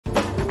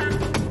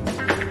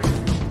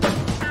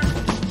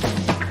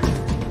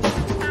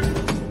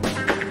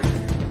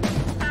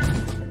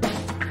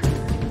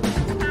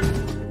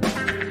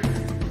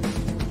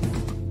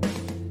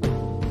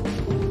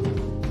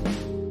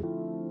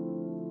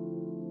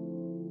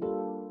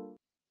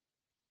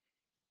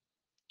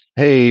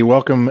Hey,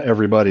 welcome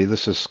everybody.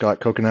 This is Scott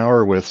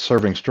Kokenauer with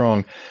Serving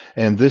Strong,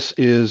 and this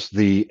is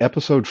the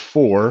episode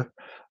 4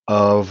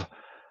 of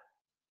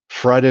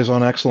Fridays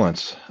on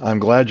Excellence. I'm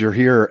glad you're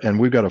here, and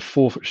we've got a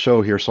full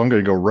show here, so I'm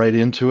going to go right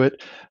into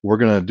it. We're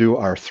going to do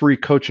our 3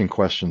 coaching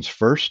questions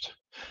first.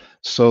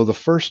 So the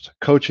first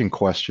coaching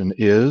question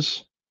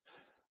is,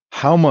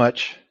 how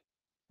much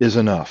is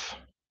enough?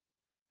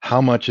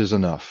 How much is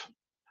enough?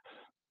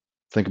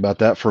 Think about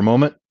that for a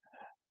moment.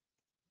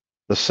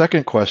 The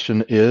second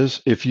question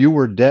is, if you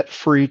were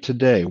debt-free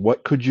today,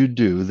 what could you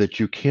do that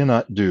you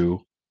cannot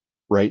do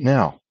right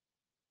now?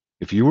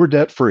 If you were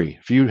debt free,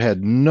 if you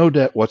had no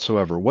debt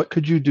whatsoever, what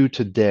could you do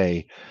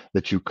today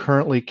that you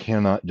currently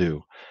cannot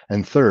do?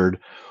 And third,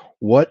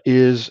 what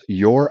is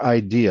your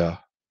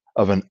idea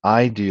of an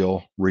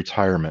ideal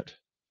retirement?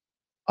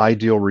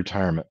 Ideal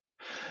retirement.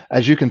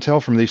 As you can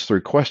tell from these 3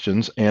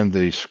 questions and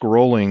the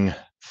scrolling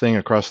thing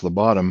across the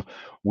bottom,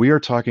 we are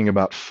talking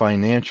about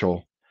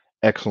financial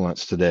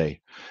excellence today.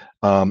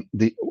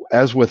 The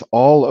As with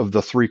all of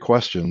the 3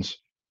 questions,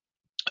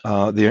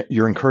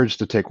 you're encouraged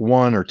to take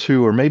 1 or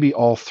 2 or maybe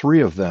all 3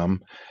 of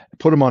them,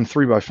 put them on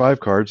 3x5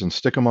 cards and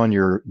stick them on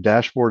your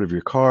dashboard of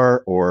your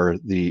car, or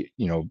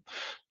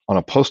on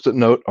a post-it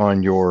note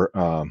on your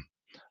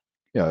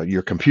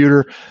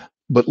computer,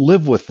 but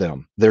live with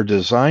them. They're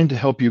designed to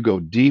help you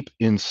go deep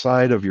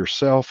inside of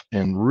yourself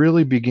and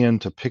really begin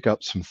to pick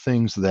up some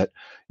things that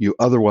you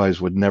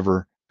otherwise would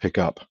never pick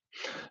up.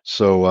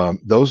 So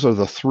those are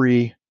the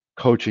 3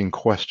 coaching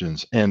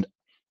questions. And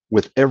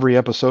with every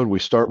episode, we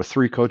start with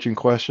 3 coaching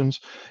questions.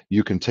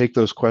 You can take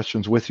those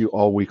questions with you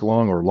all week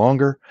long or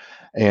longer.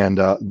 And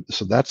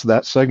so that's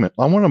that segment.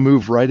 I want to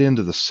move right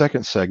into the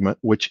second segment,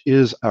 which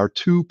is our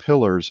 2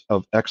 pillars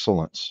of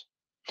excellence.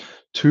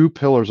 2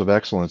 pillars of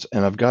excellence.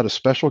 And I've got a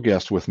special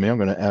guest with me. I'm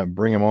going to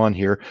bring him on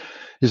here.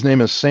 His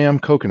name is Sam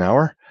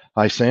Kokenauer.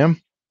 Hi,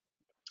 Sam.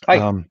 Hi,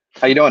 Um,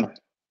 how you doing?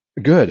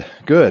 Good,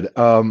 good.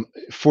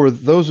 For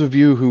those of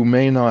you who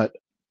may not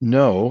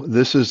know,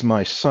 this is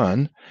my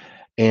son.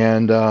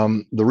 And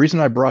the reason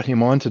I brought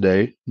him on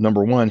today,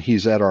 number one,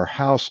 he's at our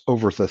house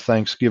over the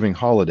Thanksgiving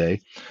holiday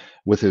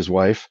with his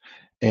wife,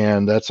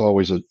 and that's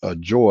always a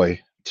joy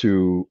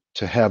to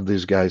have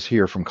these guys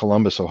here from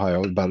Columbus,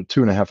 Ohio, about a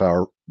 2.5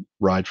 hour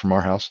ride from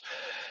our house.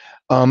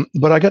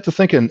 But I got to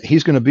thinking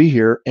he's going to be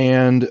here,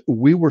 and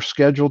we were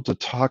scheduled to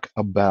talk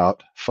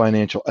about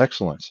financial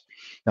excellence.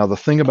 Now, the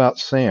thing about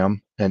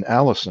Sam and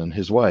Allison,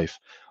 his wife,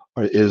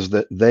 is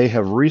that they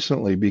have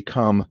recently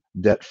become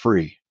debt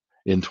free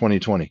in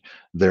 2020.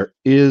 There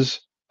is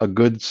a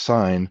good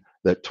sign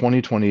that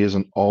 2020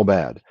 isn't all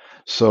bad.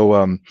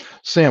 So,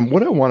 Sam,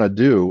 what I want to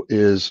do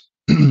is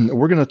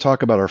we're going to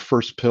talk about our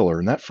first pillar,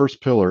 and that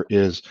first pillar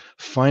is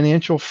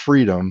financial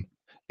freedom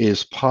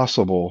is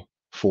possible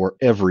for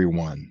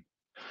everyone.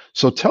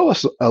 So tell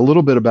us a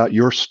little bit about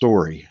your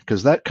story,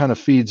 because that kind of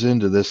feeds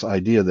into this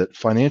idea that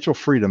financial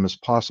freedom is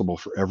possible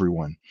for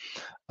everyone.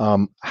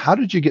 How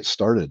did you get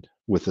started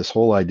with this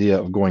whole idea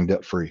of going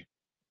debt free?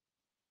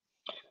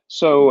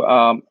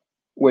 So,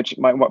 which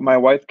my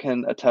wife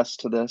can attest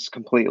to this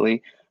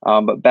completely.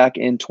 But back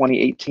in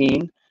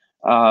 2018,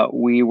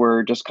 we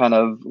were just kind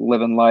of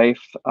living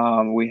life.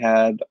 We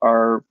had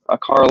our a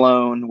car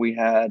loan, we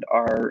had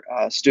our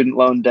student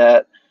loan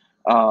debt.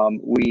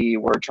 We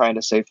were trying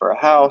to save for a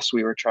house.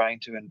 We were trying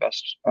to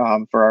invest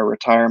for our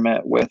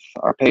retirement with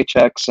our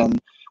paychecks, and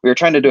we were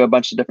trying to do a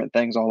bunch of different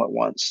things all at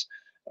once.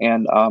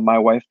 And my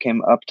wife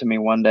came up to me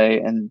one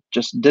day and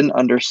just didn't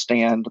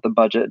understand the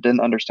budget,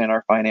 didn't understand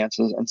our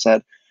finances, and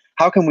said,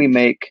 "How can we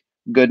make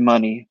good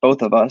money,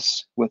 both of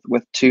us,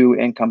 with 2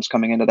 incomes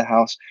coming into the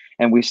house,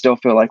 and we still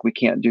feel like we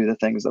can't do the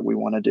things that we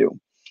want to do?"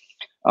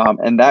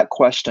 And that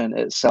question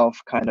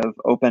itself kind of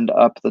opened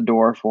up the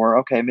door for,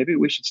 okay, maybe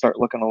we should start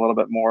looking a little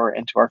bit more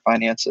into our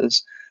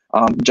finances.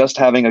 Just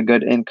having a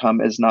good income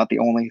is not the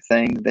only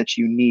thing that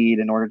you need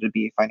in order to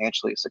be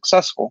financially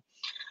successful.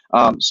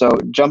 So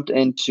jumped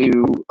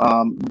into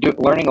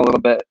learning a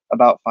little bit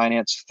about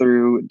finance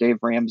through Dave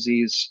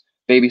Ramsey's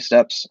baby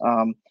steps.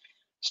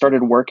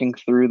 Started working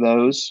through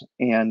those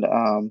and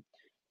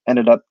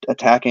ended up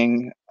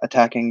attacking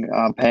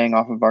paying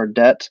off of our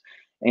debt.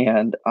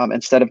 And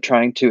instead of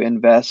trying to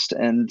invest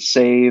and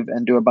save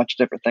and do a bunch of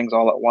different things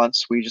all at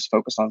once, we just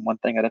focused on one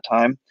thing at a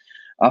time.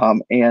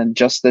 And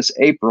just this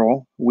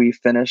April, we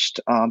finished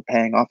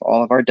paying off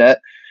all of our debt.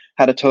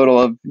 Had a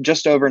total of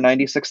just over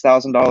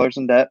 $96,000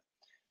 in debt,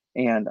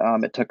 and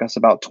it took us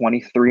about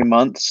 23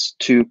 months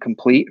to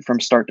complete from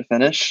start to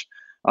finish,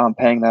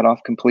 paying that off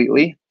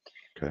completely.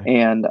 Okay.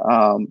 And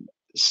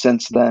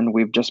since then,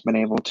 we've just been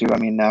able to. I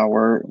mean, now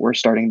we're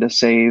starting to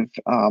save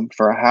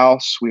for a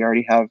house. We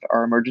already have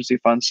our emergency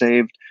fund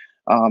saved,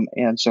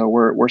 and so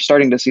we're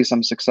starting to see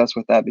some success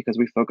with that because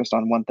we focused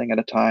on one thing at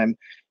a time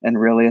and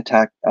really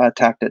attacked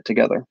it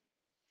together.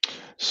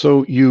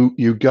 So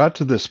you got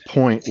to this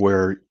point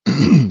where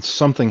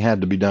something had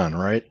to be done,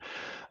 right?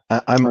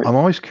 Right. I'm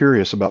always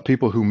curious about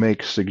people who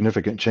make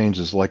significant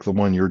changes like the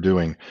one you're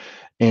doing.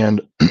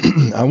 And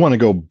I want to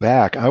go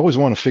back. I always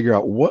want to figure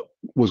out what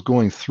was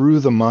going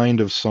through the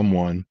mind of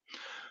someone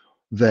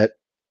that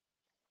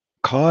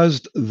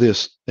caused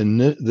this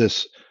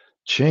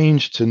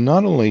change to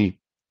not only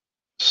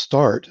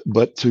start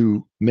but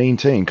to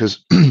maintain?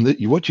 Because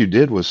what you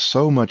did was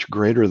so much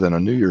greater than a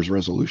New Year's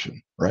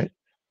resolution, right?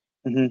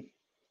 Hmm.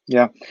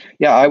 Yeah.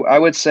 Yeah. I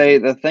would say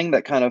the thing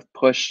that kind of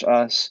pushed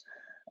us,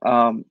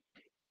 um,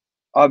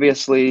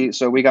 obviously,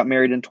 so we got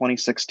married in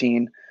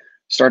 2016,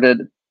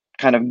 started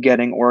kind of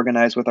getting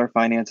organized with our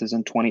finances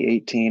in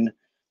 2018,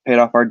 paid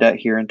off our debt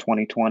here in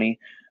 2020.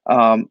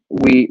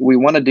 We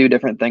want to do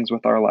different things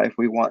with our life.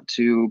 We want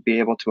to be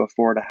able to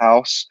afford a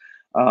house,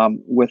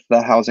 with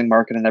the housing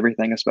market and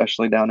everything,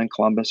 especially down in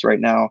Columbus right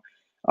now.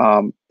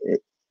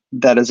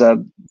 That is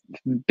a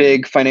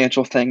big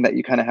financial thing that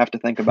you kind of have to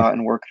think about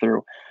and work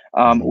through.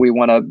 Mhm. We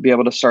want to be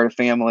able to start a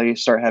family,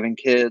 start having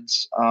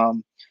kids,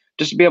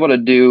 just to be able to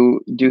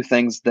do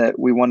things that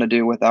we want to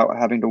do without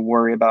having to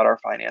worry about our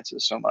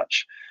finances so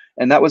much.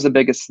 And that was the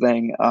biggest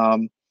thing,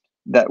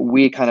 that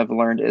we kind of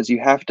learned is you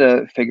have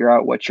to figure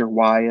out what your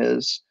why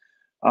is,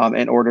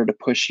 in order to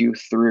push you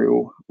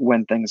through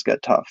when things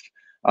get tough.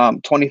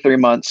 23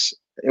 months,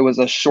 it was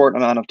a short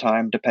amount of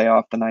time to pay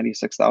off the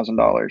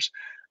 $96,000.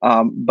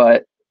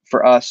 But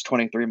for us,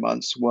 23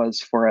 months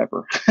was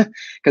forever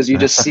because you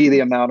just see the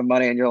amount of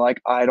money and you're like,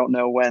 I don't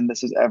know when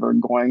this is ever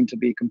going to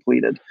be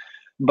completed.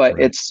 But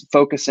Right. it's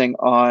focusing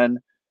on,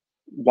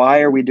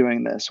 why are we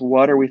doing this?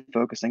 What are we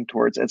focusing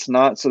towards? It's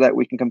not so that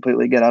we can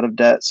completely get out of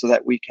debt so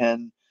that we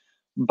can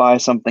buy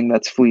something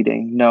that's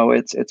fleeting. No,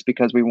 it's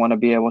because we want to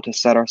be able to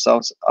set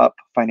ourselves up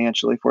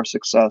financially for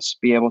success,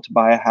 be able to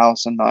buy a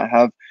house and not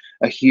have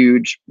a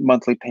huge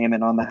monthly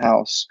payment on the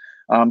house,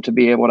 to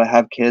be able to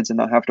have kids and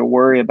not have to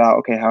worry about,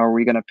 okay, how are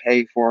we going to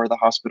pay for the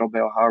hospital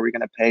bill? How are we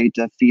going to pay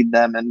to feed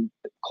them and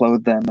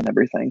clothe them and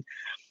everything?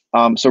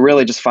 So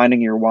really just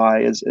finding your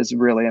why is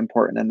really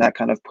important, and that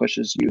kind of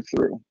pushes you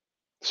through.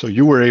 So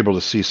you were able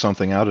to see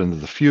something out into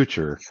the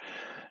future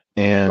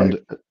Right. and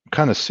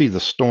kind of see the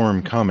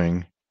storm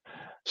coming,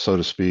 so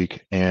to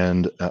speak,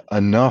 and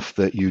enough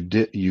that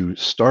you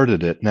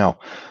started it. Now,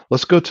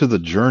 let's go to the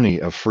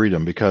journey of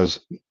freedom, because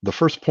the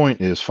first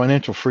point is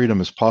financial freedom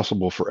is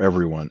possible for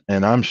everyone.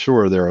 And I'm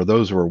sure there are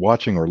those who are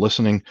watching or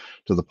listening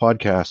to the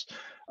podcast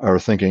are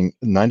thinking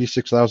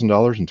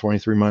 $96,000 in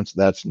 23 months.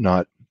 That's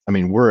not, I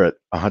mean, we're at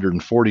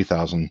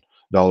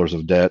 $140,000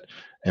 of debt,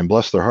 and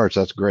bless their hearts,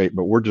 that's great,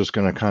 but we're just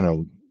going to kind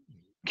of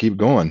keep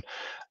going.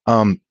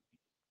 Um,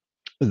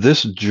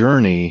 this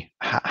journey,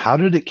 how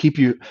did it keep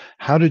you,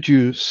 how did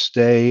you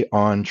stay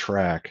on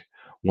track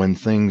when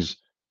things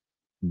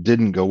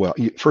didn't go well?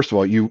 First of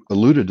all, you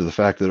alluded to the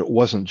fact that it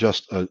wasn't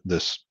just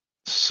this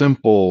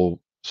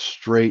simple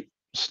straight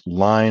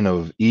line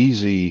of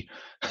easy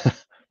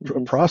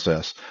Hmm.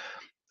 process.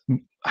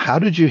 How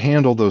did you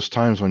handle those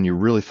times when you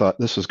really thought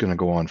this is going to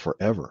go on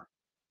forever?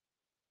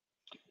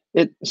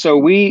 It so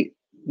we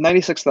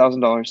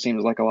 $96,000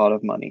 seems like a lot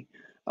of money.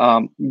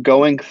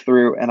 Going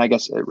through, and I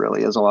guess it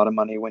really is a lot of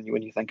money when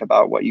you think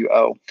about what you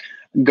owe.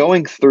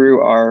 Going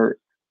through our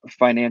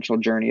financial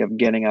journey of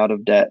getting out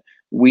of debt,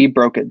 we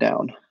broke it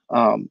down.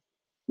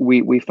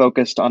 We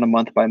focused on a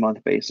month by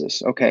month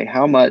basis. Okay,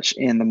 how much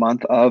in the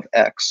month of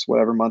X,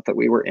 whatever month that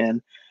we were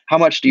in, how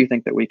much do you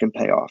think that we can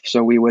pay off?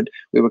 So we would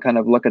kind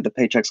of look at the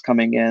paychecks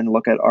coming in,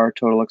 look at our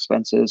total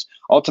expenses,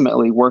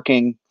 ultimately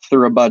working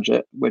through a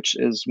budget, which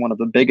is one of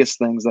the biggest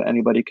things that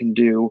anybody can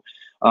do,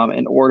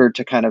 in order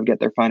to kind of get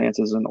their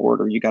finances in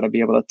order. You got to be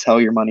able to tell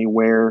your money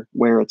where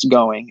it's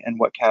going and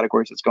what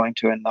categories it's going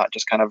to, and not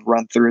just kind of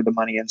run through the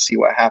money and see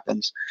what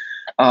happens.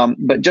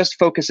 But just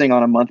focusing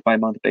on a month by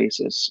month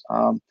basis,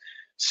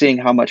 seeing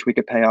how much we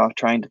could pay off,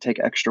 trying to take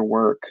extra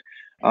work.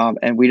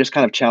 And we just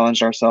kind of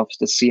challenged ourselves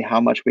to see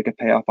how much we could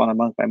pay off on a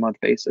month by month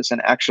basis.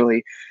 And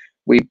actually,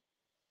 we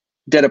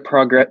did a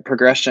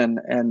progression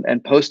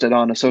and posted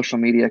on a social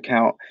media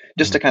account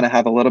just Mhm. to kind of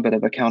have a little bit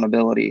of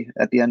accountability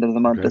at the end of the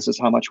month. Okay. This is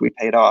how much we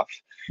paid off.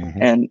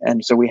 Hmm.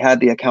 And so we had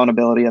the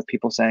accountability of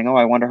people saying, oh,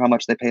 I wonder how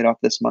much they paid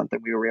off this month,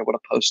 and we were able to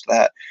post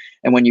that.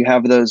 And when you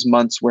have those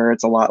months where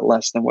it's a lot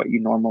less than what you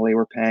normally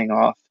were paying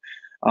off,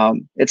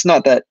 it's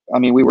not that, I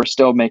mean, we were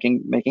still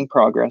making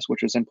progress,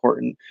 which was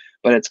important,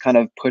 but it's kind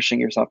of pushing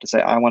yourself to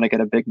say, I want to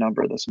get a big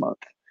number this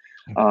month,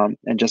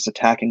 and just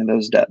attacking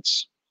those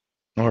debts.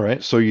 All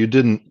right. So you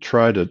didn't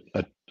try to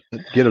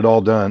get it all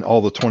done, all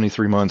the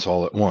 23 months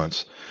all at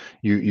once.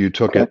 You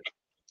took it Correct.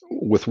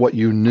 with what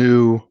you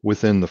knew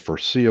within the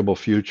foreseeable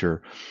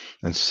future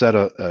and set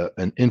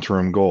an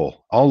interim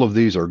goal. All of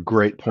these are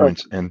great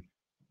Correct. points,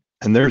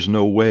 and there's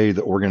no way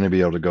that we're going to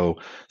be able to go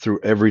through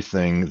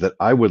everything that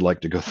I would like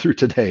to go through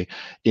today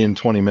in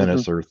 20 Hmm.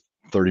 minutes or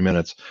 30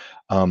 minutes.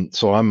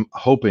 So I'm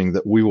hoping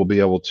that we will be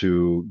able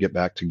to get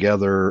back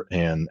together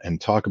and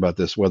talk about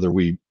this, whether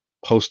we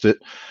post it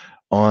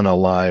on a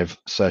live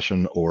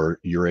session or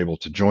you're able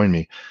to join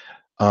me.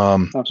 So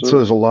Absolutely.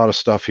 there's a lot of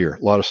stuff here,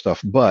 a lot of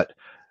stuff, but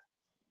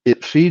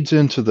it feeds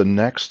into the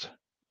next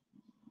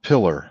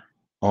pillar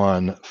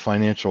on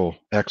financial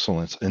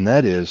excellence, and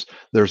that is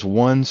there's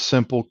one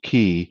simple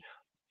key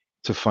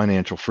to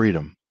financial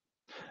freedom,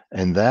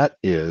 and that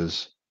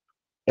is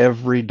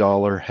every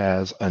dollar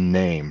has a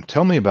name.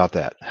 Tell me about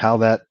that, how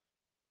that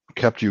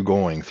kept you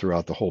going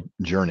throughout the whole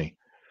journey.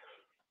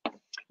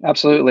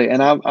 Absolutely.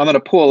 And I'm going to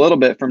pull a little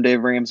bit from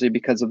Dave Ramsey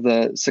because of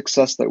the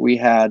success that we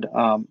had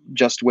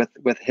just with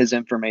his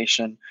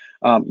information.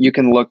 You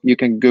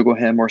can Google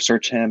him or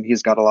search him.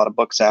 He's got a lot of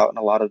books out and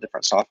a lot of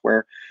different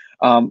software.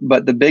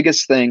 But the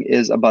biggest thing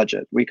is a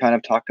budget. We kind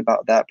of talked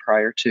about that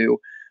prior to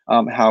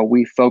how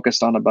we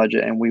focused on a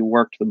budget and we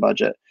worked the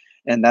budget.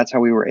 And that's how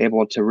we were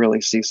able to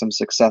really see some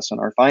success in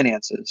our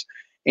finances.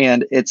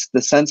 And it's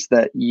the sense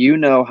that you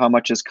know how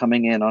much is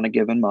coming in on a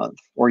given month,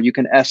 or you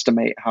can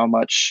estimate how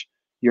much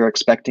you're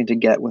expecting to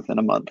get within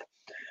a month.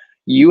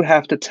 You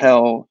have to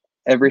tell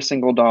every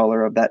single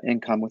dollar of that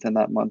income within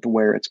that month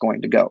where it's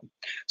going to go.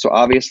 So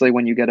obviously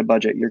when you get a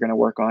budget, you're going to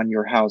work on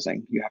your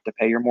housing. You have to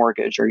pay your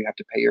mortgage or you have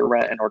to pay your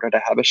rent in order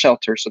to have a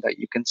shelter so that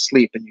you can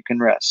sleep and you can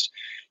rest.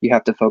 You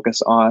have to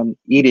focus on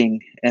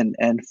eating and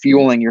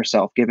fueling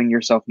yourself, giving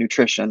yourself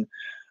nutrition,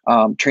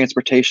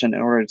 transportation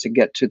in order to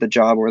get to the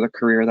job or the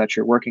career that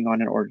you're working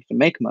on in order to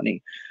make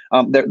money.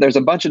 There's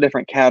a bunch of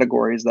different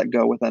categories that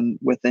go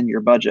within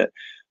your budget.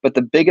 But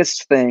the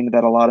biggest thing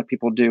that a lot of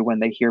people do when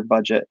they hear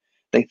budget,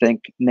 they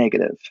think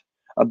negative.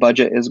 A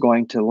budget is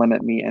going to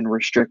limit me and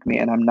restrict me,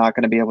 and I'm not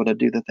going to be able to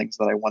do the things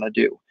that I want to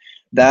do.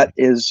 That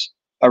is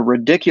a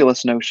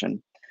ridiculous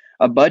notion.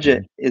 A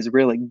budget Mhm. is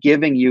really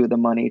giving you the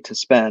money to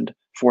spend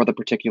for the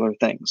particular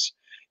things.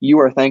 You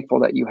are thankful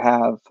that you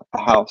have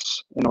a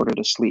house in order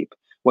to sleep.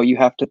 Well, you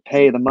have to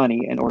pay the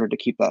money in order to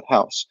keep that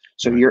house.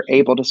 So Right. you're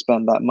able to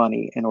spend that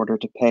money in order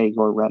to pay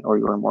your rent or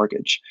your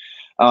mortgage.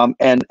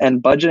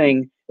 And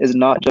budgeting is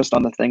not just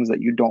on the things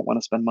that you don't want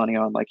to spend money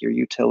on, like your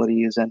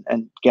utilities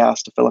and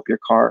gas to fill up your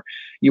car.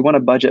 You want to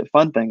budget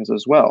fun things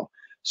as well.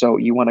 So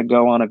you want to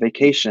go on a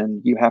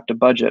vacation, you have to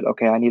budget.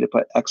 Okay, I need to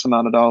put X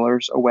amount of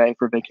dollars away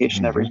for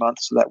vacation every Mhm. month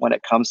so that when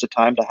it comes to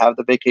time to have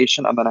the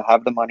vacation, I'm going to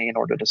have the money in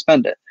order to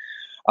spend it.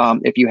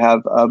 If you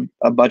have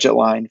a budget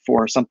line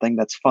for something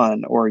that's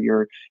fun, or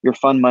your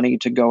fun money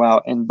to go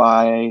out and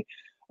buy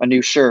a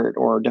new shirt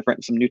or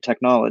some new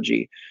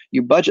technology,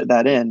 you budget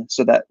that in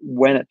so that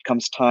when it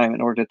comes time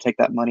in order to take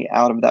that money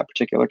out of that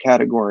particular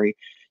category,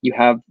 you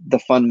have the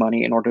fun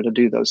money in order to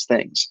do those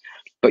things.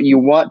 But you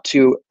want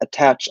to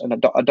attach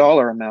a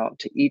dollar amount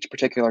to each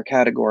particular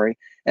category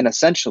and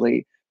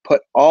essentially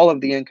put all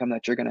of the income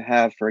that you're going to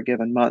have for a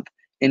given month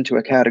into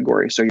a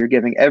category. So you're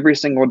giving every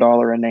single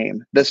dollar a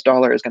name. This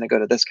dollar is going to go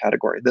to this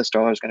category. This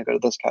dollar is going to go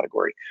to this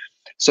category.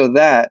 So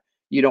that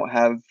you don't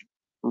have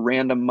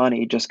random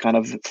money just kind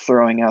of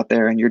throwing out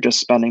there and you're just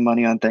spending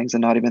money on things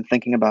and not even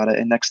thinking about it.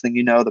 And next thing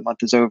you know, the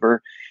month is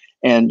over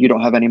and you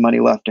don't have any money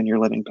left and you're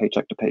living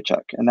paycheck to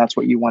paycheck. And that's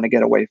what you want to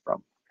get away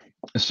from.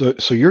 So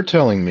you're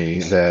telling me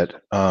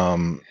that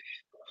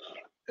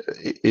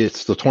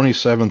it's the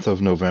 27th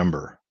of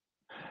November,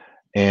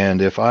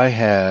 and if I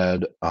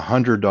had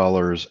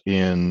 $100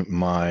 in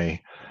my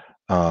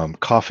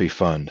coffee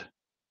fund,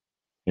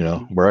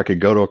 where I could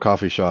go to a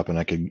coffee shop and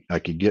I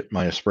could get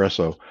my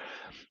espresso,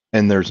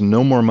 and there's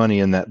no more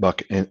money in that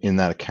in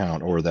that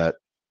account or that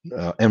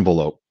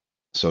envelope,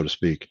 so to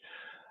speak.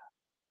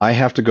 I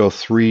have to go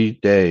 3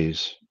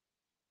 days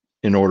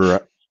in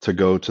order to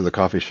go to the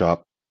coffee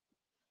shop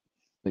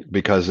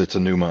because it's a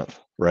new month,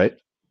 right?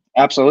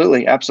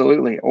 Absolutely,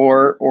 absolutely.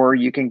 Or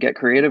you can get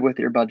creative with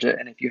your budget,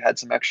 and if you had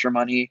some extra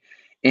money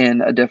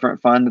in a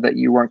different fund that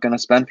you weren't going to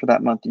spend for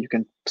that month, you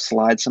can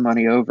slide some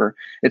money over.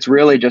 It's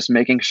really just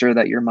making sure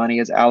that your money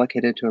is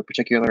allocated to a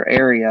particular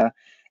area.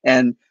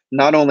 And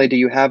not only do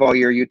you have all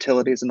your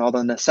utilities and all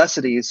the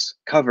necessities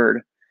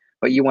covered,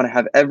 but you want to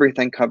have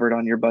everything covered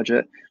on your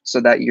budget so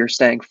that you're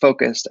staying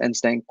focused and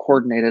staying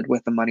coordinated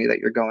with the money that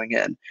you're going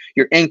in.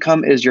 Your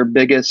income is your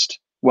biggest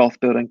wealth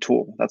building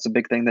tool. That's a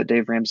big thing that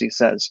Dave Ramsey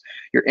says.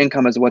 Your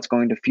income is what's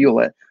going to fuel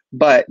it,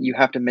 but you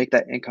have to make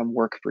that income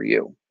work for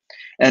you.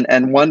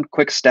 And one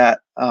quick stat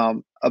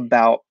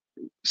about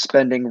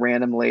spending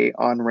randomly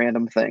on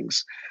random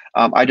things.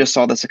 I just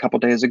saw this a couple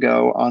days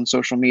ago on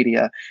social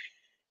media.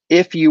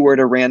 If you were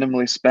to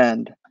randomly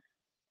spend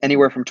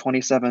anywhere from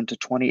 $27 to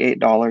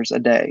 $28 a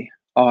day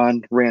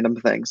on random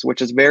things,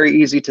 which is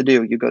very easy to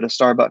do. You go to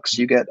Starbucks,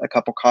 you get a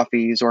couple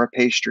coffees or a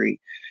pastry.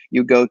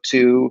 You go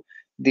to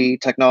the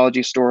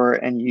technology store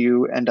and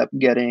you end up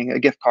getting a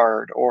gift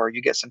card, or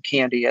you get some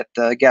candy at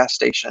the gas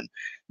station.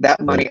 That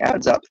Right. money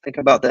adds up. Think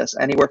about this,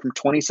 anywhere from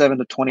 $27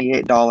 to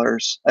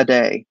 $28 a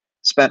day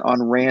spent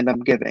on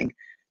random giving,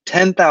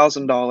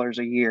 $10,000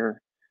 a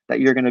year that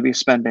you're going to be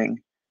spending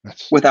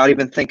That's without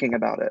even thinking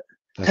about it.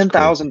 that's crazy.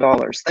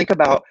 $10,000. Think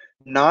about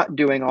not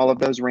doing all of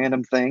those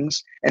random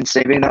things and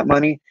saving that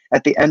money.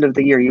 At the end of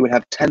the year, you would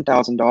have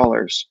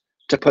 $10,000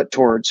 to put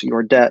towards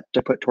your debt,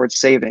 to put towards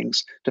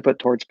savings, to put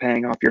towards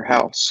paying off your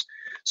house.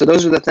 So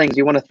those are the things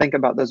you want to think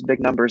about, those big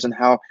numbers, and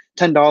how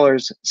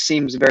 $10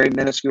 seems very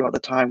minuscule at the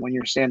time when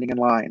you're standing in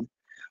line,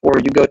 or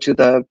you go to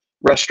the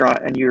restaurant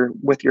and you're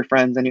with your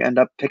friends and you end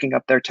up picking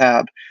up their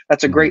tab.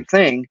 That's a Mhm. great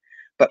thing,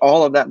 but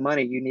all of that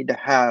money you need to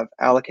have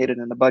allocated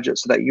in the budget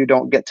so that you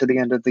don't get to the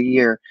end of the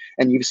year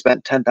and you've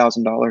spent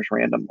 $10,000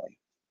 randomly.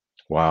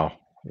 Wow.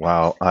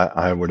 Wow.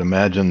 I would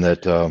imagine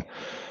that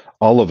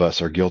all of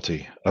us are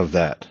guilty of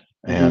that.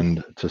 Hmm.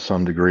 and to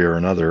some degree or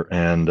another.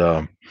 And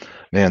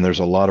man, there's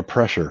a lot of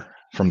pressure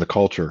from the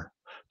culture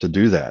to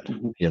do that,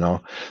 Hmm. you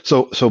know.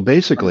 So Right.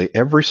 basically,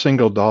 every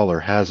single dollar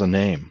has a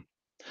name.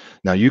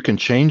 Now you can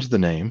change the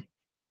name.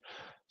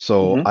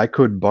 So Hmm. I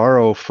could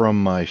borrow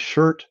from my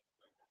shirt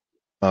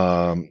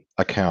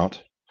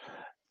account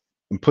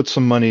and put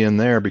some money in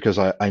there because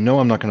I know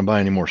I'm not going to buy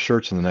any more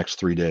shirts in the next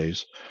 3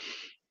 days.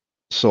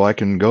 So I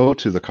can go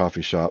to the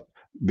coffee shop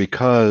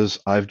because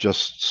I've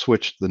just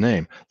switched the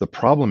name. The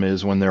problem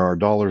is when there are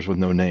dollars with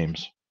no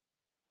names.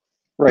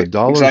 The Right,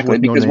 dollars exactly.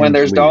 with no Because when names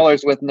there's leave.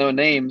 dollars with no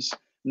names,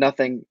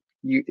 nothing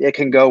it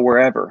can go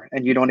wherever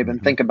and you don't even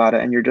Hmm. think about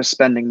it and you're just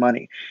spending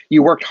money.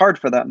 You worked hard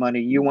for that money.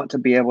 You want to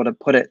be able to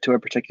put it to a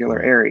particular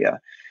Right,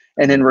 area.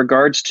 And in right.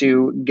 regards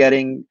to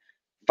getting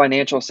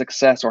financial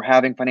success or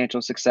having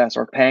financial success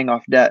or paying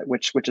off debt,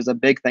 which is a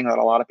big thing that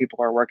a lot of people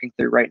are working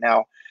through right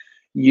now,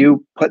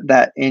 you put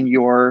that in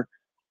your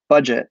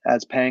budget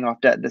as paying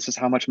off debt. This is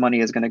how much money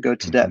is going to go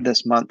to Hmm. debt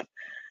this month.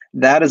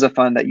 That is a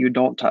fund that you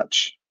don't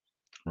touch.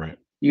 Right.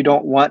 You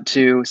don't want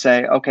to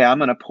say, okay, I'm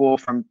going to pull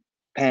from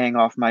paying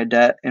off my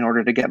debt in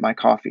order to get my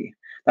coffee.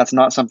 That's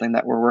not something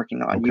that we're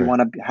working on. You Okay.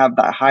 want to have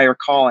that higher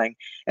calling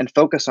and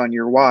focus on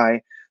your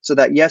why so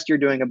that, yes, you're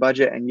doing a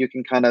budget and you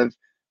can kind of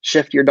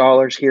shift your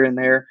dollars here and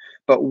there.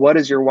 But what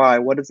is your why?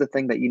 What is the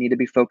thing that you need to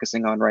be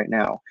focusing on right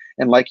now?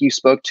 And like you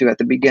spoke to at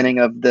the beginning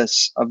of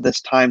this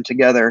time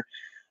together,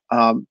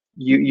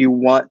 you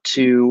want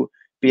to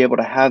be able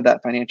to have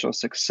that financial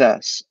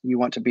success. You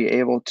want to be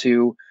able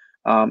to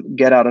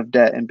get out of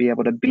debt and be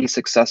able to be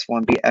successful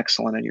and be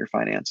excellent in your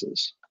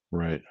finances.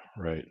 Right,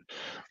 right.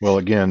 Well,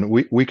 again,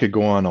 we could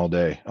go on all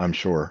day, I'm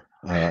sure.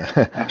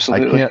 I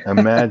Absolutely. can't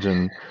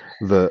imagine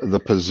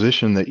the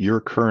position that you're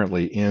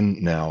currently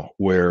in now,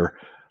 where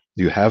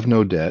you have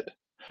no debt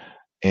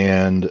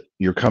and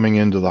you're coming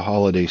into the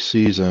holiday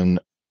season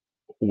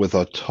with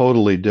a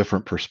totally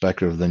different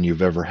perspective than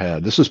you've ever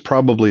had. This is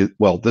probably,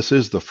 well, this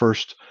is the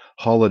first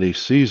holiday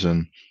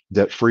season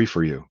debt free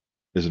for you,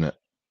 isn't it?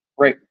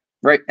 Right,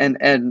 right.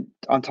 And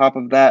on top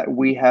of that,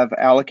 we have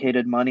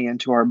allocated money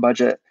into our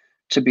budget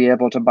to be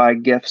able to buy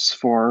gifts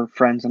for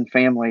friends and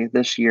family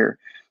this year.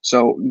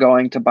 So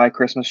going to buy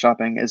Christmas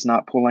shopping is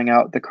not pulling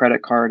out the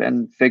credit card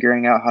and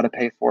figuring out how to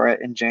pay for it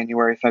in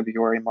January,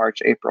 February, March,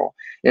 April.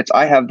 It's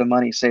I have the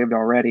money saved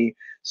already,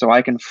 so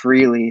I can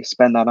freely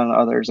spend that on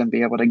others and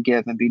be able to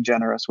give and be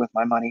generous with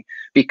my money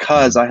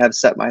because Hmm. I have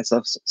set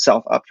myself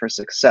self up for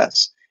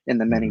success in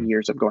the many Hmm.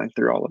 years of going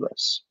through all of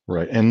this.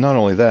 Right. And not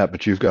only that,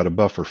 but you've got a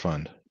buffer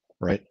fund,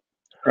 right?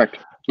 Correct.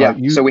 Yeah.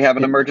 So You, we have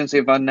an emergency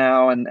fund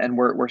now, and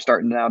we're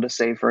starting now to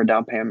save for a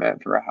down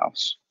payment for a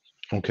house.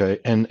 okay.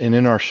 And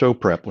in our show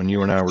prep, when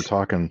you and I were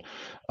talking,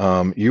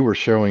 you were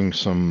sharing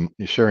some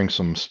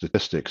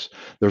statistics.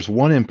 There's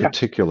one in Yeah.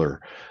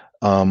 particular,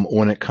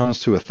 when it comes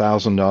to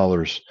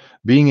 $1,000,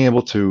 being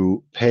able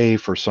to pay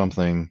for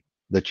something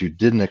that you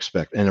didn't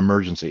expect, an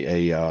emergency,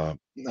 a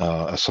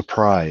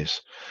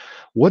surprise.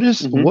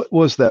 Hmm. What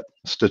was that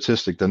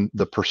statistic?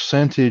 The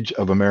percentage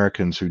of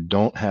Americans who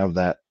don't have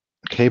that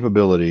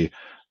capability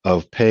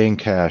of paying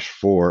cash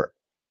for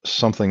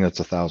something that's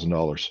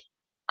 $1,000.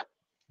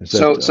 Is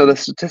that So the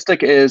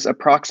statistic is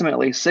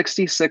approximately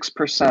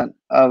 66%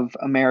 of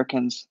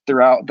Americans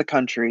throughout the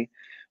country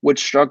would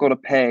struggle to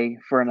pay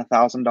for an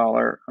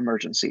 $1,000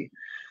 emergency.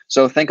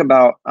 So think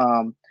about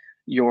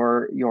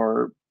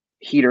your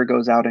heater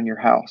goes out in your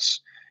house,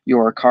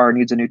 your car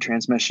needs a new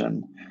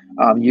transmission,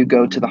 you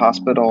go to the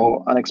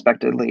hospital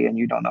unexpectedly and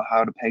you don't know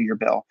how to pay your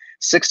bill.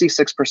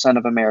 66%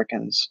 of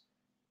Americans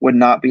would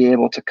not be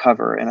able to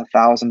cover an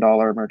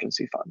 $1,000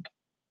 emergency fund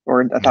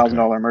or a thousand okay?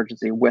 dollar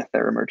emergency with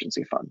their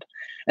emergency fund.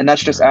 And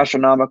that's All just right.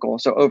 astronomical.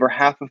 So over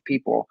half of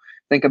people,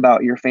 think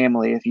about your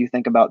family. If you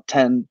think about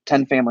ten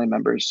family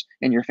members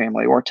in your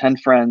family or 10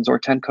 friends or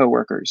 10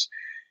 coworkers,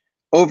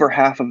 over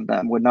half of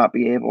them would not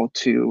be able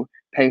to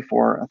pay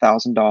for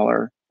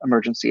 $1,000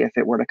 emergency if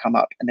it were to come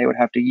up. And they would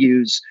have to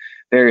use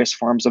various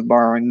forms of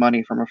borrowing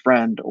money from a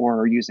friend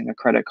or using a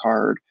credit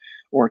card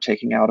or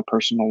taking out a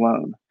personal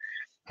loan.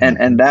 And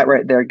Hmm. that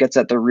right there gets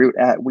at the root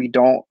at we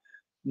don't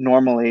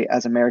normally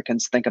as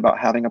Americans think about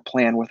having a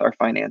plan with our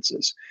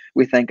finances.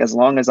 We think as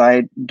long as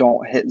I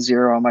don't hit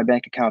zero on my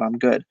bank account, I'm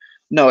good.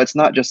 No, it's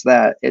not just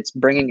that. It's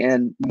bringing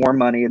in more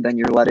money than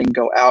you're letting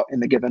go out in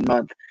the given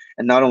month.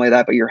 And not only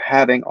that, but you're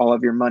having all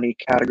of your money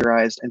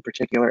categorized in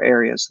particular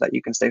areas so that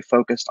you can stay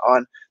focused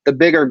on the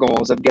bigger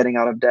goals of getting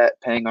out of debt,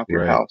 paying off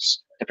your Right.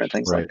 house, different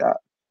things like Right. that.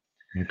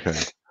 Okay.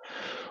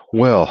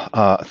 Well,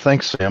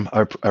 thanks, Sam.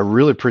 I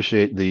really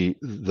appreciate the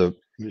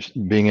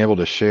being able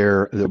to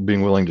share,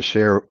 being willing to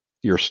share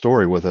your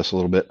story with us a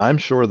little bit. I'm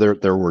sure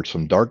there were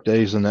some dark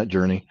days in that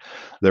journey.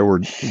 There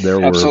were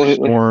Absolutely.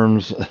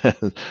 storms,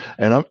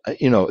 and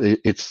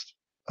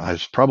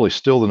it's probably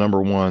still the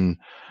number one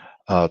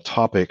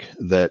topic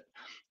that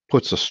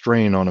puts a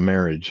strain on a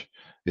marriage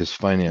is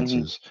Hmm.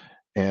 finances.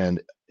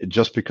 And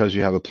just because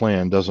you have a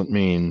plan doesn't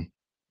mean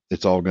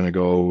it's all going to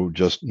go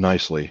just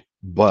nicely.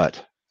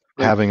 But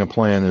Right. having a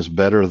plan is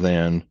better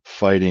than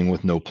fighting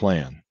with no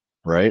plan,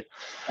 right?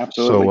 So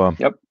Absolutely.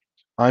 Yep.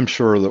 I'm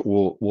sure that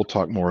we'll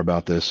talk more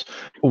about this.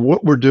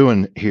 What we're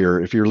doing here,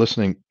 if you're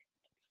listening,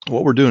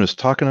 what we're doing is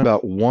talking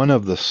about one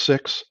of the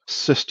 6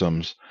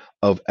 systems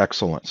of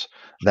excellence,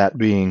 that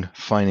being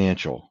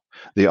financial.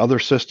 The other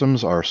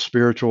systems are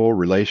spiritual,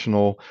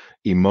 relational,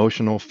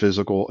 emotional,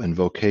 physical, and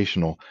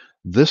vocational.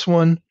 This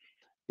one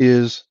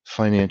is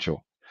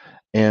financial.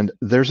 And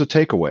there's a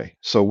takeaway.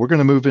 So we're going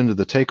to move into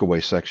the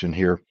takeaway section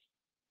here.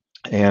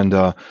 And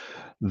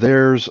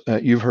there's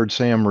you've heard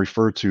Sam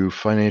refer to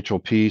financial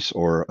peace,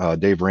 or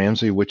Dave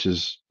Ramsey, which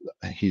is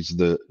he's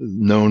the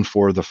known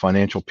for the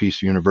Financial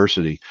Peace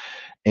University.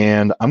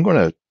 And I'm going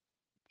to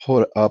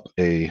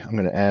I'm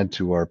going to add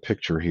to our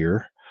picture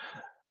here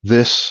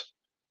this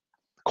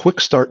quick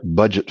start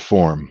budget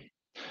form.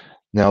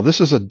 Now,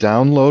 this is a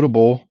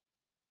downloadable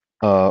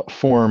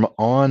form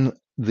on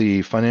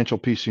the Financial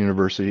Peace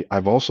University.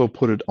 I've also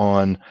put it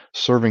on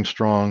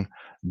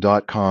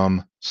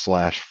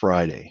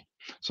servingstrong.com/Friday.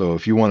 So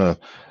if you want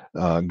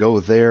to go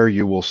there,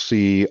 you will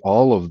see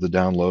all of the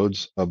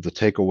downloads of the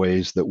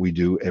takeaways that we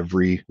do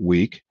every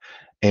week.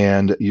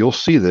 And you'll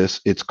see this.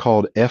 It's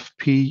called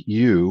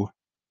FPU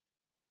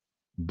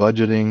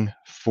budgeting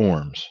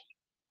forms.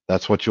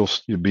 That's what you'll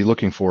be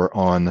looking for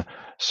on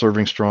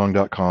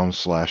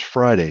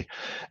servingstrong.com/Friday.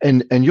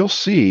 And you'll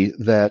see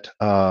that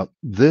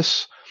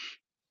this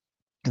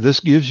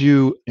gives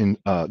you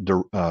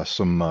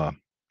some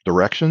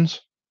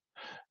directions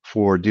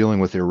for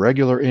dealing with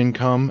irregular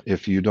income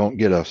if you don't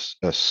get a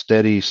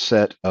steady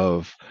set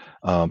of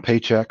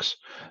paychecks.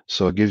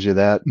 So it gives you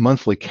that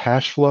monthly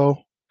cash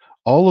flow.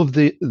 All of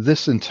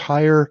this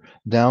entire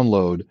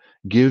download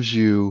gives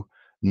you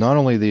not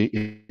only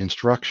the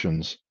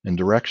instructions and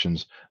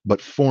directions,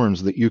 but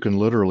forms that you can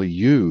literally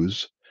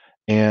use.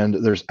 And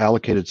there's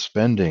allocated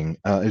spending.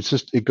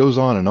 It goes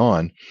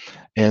on,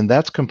 and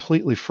that's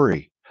completely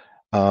free.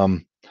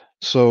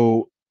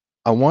 So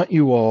I want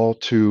you all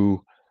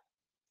to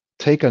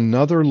take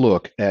another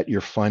look at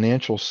your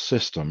financial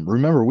system.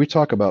 Remember, we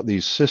talk about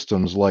these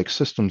systems like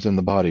systems in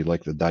the body,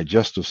 like the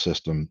digestive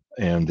system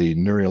and the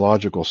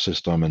neurological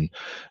system, and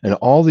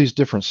all these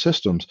different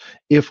systems.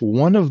 If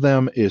one of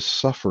them is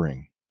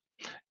suffering,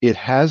 it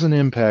has an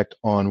impact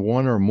on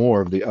one or more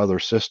of the other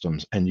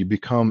systems, and you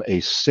become a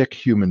sick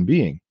human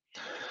being.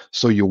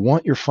 So you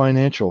want your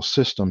financial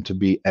system to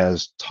be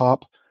as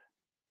top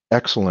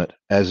excellent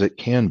as it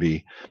can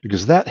be,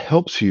 because that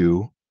helps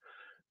you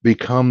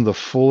become the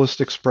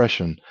fullest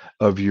expression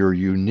of your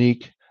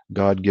unique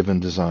God-given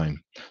design.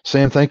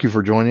 Sam, thank you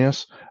for joining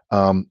us.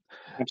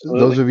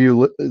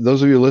 Absolutely.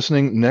 Those of you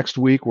listening, next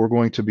week we're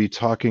going to be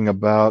talking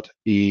about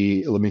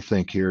let me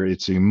think here.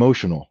 It's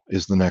emotional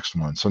is the next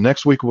one. So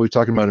next week we'll be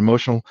talking about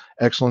emotional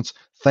excellence.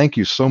 Thank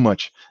you so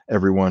much,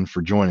 everyone,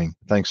 for joining.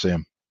 Thanks,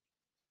 Sam.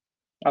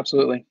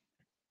 Absolutely.